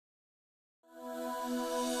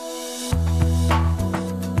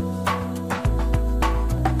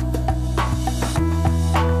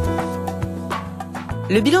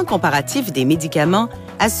Le bilan comparatif des médicaments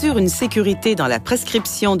assure une sécurité dans la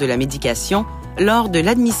prescription de la médication lors de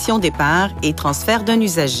l'admission, départ et transfert d'un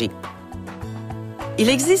usager. Il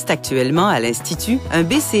existe actuellement à l'Institut un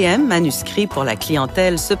BCM manuscrit pour la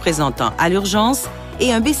clientèle se présentant à l'urgence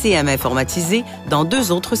et un BCM informatisé dans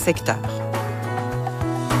 2 autres secteurs.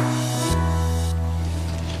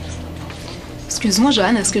 Excuse-moi,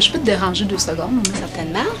 Joanne, est-ce que je peux te déranger 2 secondes?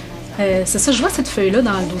 Certainement. C'est ça, je vois cette feuille-là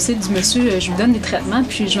dans le dossier du monsieur, je lui donne des traitements,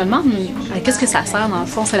 puis je me demande qu'est-ce que ça sert dans le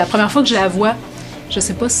fond. C'est la première fois que je la vois. Je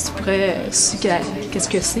sais pas si tu pourrais qu'est-ce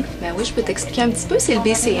que c'est. Ben oui, je peux t'expliquer un petit peu. C'est le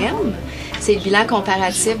BCM, c'est le bilan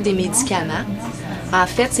comparatif des médicaments. En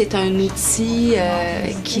fait, c'est un outil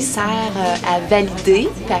qui sert à valider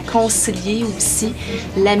et à concilier aussi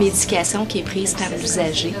la médication qui est prise par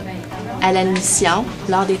l'usager à l'admission,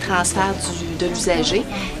 lors des transferts de l'usager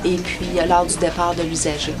et puis lors du départ de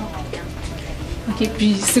l'usager. OK.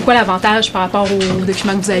 Puis c'est quoi l'avantage par rapport aux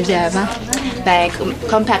documents que vous aviez avant? Bien,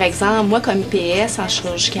 comme par exemple, moi, comme PS en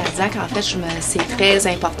chirurgie cardiaque, en fait, c'est très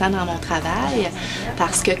important dans mon travail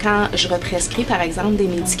parce que quand je represcris, par exemple, des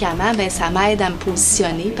médicaments, bien, ça m'aide à me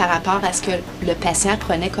positionner par rapport à ce que le patient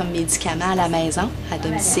prenait comme médicament à la maison, à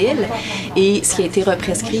domicile, et ce qui a été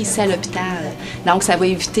represcrit ici à l'hôpital. Donc, ça va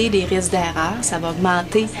éviter les risques d'erreur, ça va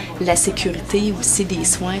augmenter la sécurité aussi des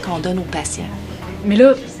soins qu'on donne aux patients. Mais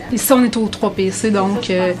là, ici, on est au 3PC,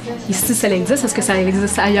 donc ici, ça existe. Est-ce que ça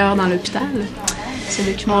existe ailleurs dans l'hôpital?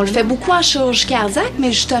 On le fait beaucoup en chirurgie cardiaque,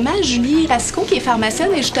 mais justement, Julie Rasco, qui est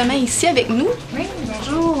pharmacienne, est justement ici avec nous. Oui,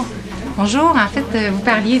 bonjour. Bonjour, en fait, vous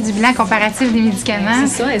parliez du bilan comparatif des médicaments.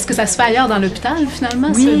 C'est ça. Est-ce que ça se fait ailleurs dans l'hôpital, finalement,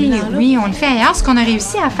 oui, ce bilan-là? Oui, on le fait ailleurs. Ce qu'on a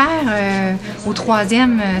réussi à faire au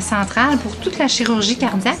 3e central pour toute la chirurgie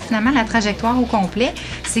cardiaque, finalement, la trajectoire au complet,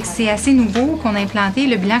 c'est que c'est assez nouveau qu'on a implanté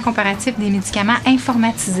le bilan comparatif des médicaments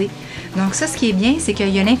informatisé. Donc ça, ce qui est bien, c'est qu'il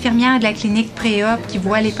y a l'infirmière de la clinique pré-op qui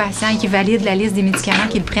voit les patients et qui valide la liste des médicaments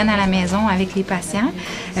qu'ils prennent à la maison avec les patients.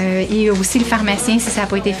 Et aussi le pharmacien, si ça n'a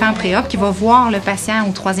pas été fait en pré-op, qui va voir le patient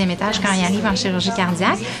au 3e étage quand il arrive en chirurgie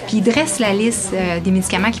cardiaque. Puis il dresse la liste des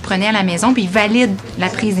médicaments qu'il prenait à la maison, puis il valide la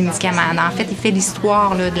prise des médicaments. En fait, il fait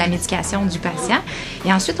l'histoire de la médication du patient.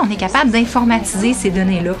 Et ensuite, on est capable d'informatiser ces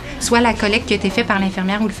données-là, soit la collecte qui a été faite par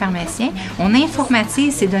l'infirmière ou le pharmacien. On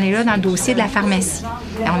informatise ces données-là dans le dossier de la pharmacie.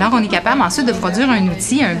 Alors, on est capable ensuite de produire un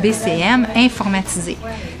outil, un BCM informatisé.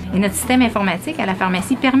 Et notre système informatique à la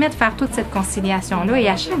pharmacie permet de faire toute cette conciliation-là et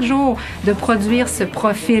à chaque jour de produire ce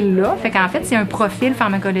profil-là. Fait qu'en fait, c'est un profil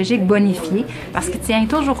pharmacologique bonifié parce qu'il tient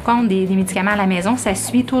toujours compte des médicaments à la maison. Ça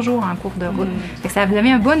suit toujours en cours de route. Fait que ça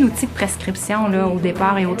devient un bon outil de prescription là, au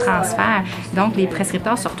départ et au transfert. Donc, les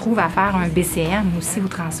prescripteurs se retrouvent à faire un BCM aussi au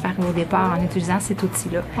transfert et au départ en utilisant cet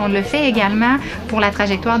outil-là. On le fait également pour la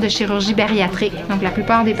trajectoire de chirurgie bariatrique. Donc, la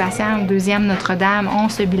plupart des patients au 2e Notre-Dame ont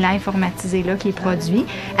ce bilan informatisé-là qui est produit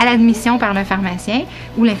à l'admission par le pharmacien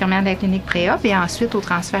ou l'infirmière de la clinique pré-op et ensuite au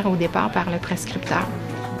transfert au départ par le prescripteur.